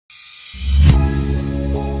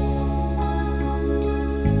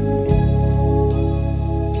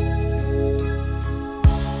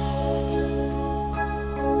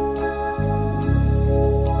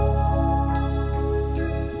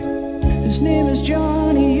same as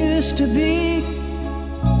Johnny used to be,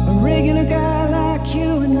 a regular guy like you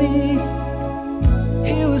and me.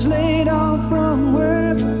 He was laid off from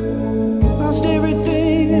work, lost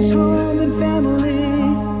everything, his home and family.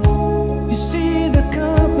 You see, the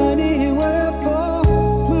company he worked for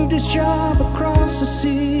moved his job across the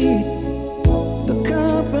sea. The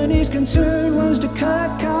company's concern was to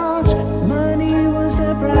cut costs, money was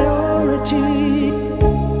their priority.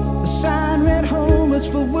 The sign read home was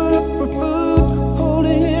for work, for food.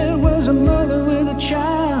 Holding it was a mother with a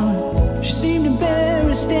child. She seemed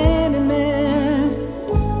embarrassed standing there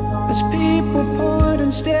as people point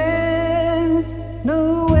and stare,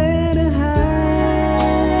 nowhere to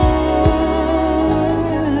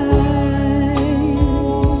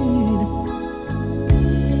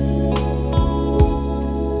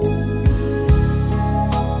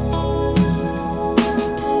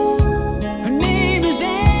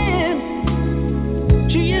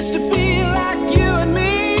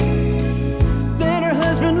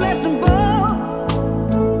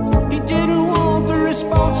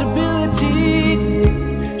responsibility.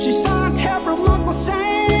 She sought help from Uncle Sam.